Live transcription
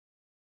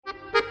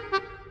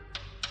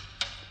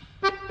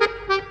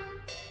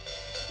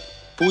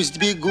Пусть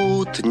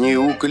бегут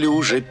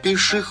неуклюже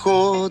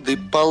пешеходы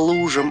по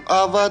лужам,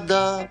 а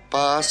вода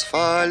по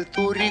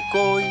асфальту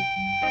рекой.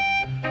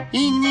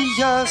 И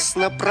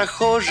неясно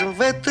прохожим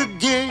в этот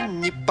день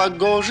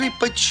непогожий,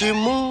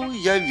 почему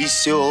я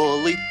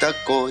веселый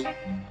такой.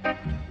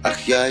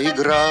 Ах, я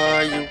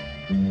играю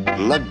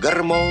на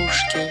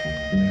гармошке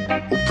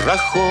у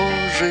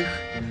прохожих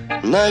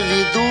на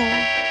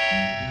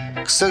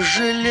виду. К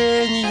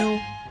сожалению,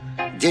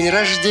 день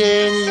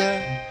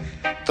рождения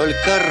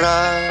только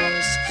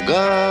раз в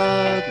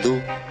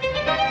году.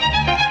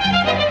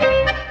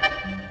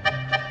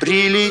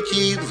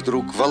 Прилетит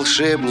вдруг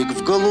волшебник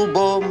в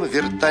голубом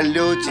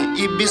вертолете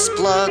и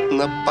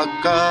бесплатно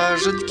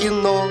покажет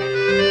кино.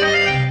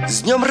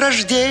 С днем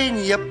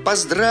рождения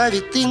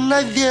поздравит и,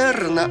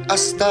 наверно,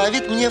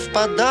 оставит мне в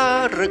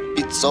подарок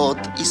 500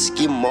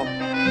 эскимо.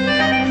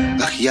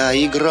 Ах, я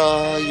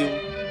играю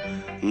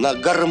на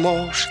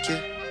гармошке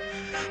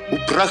у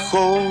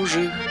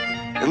прохожих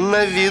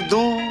на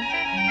виду.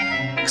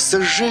 К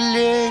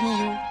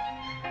сожалению,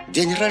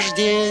 день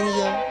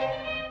рождения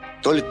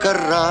только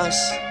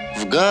раз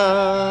в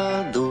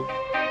году.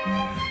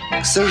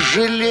 К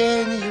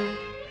сожалению,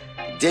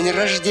 день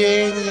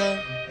рождения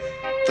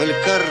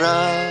только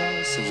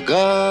раз в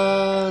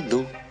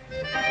году.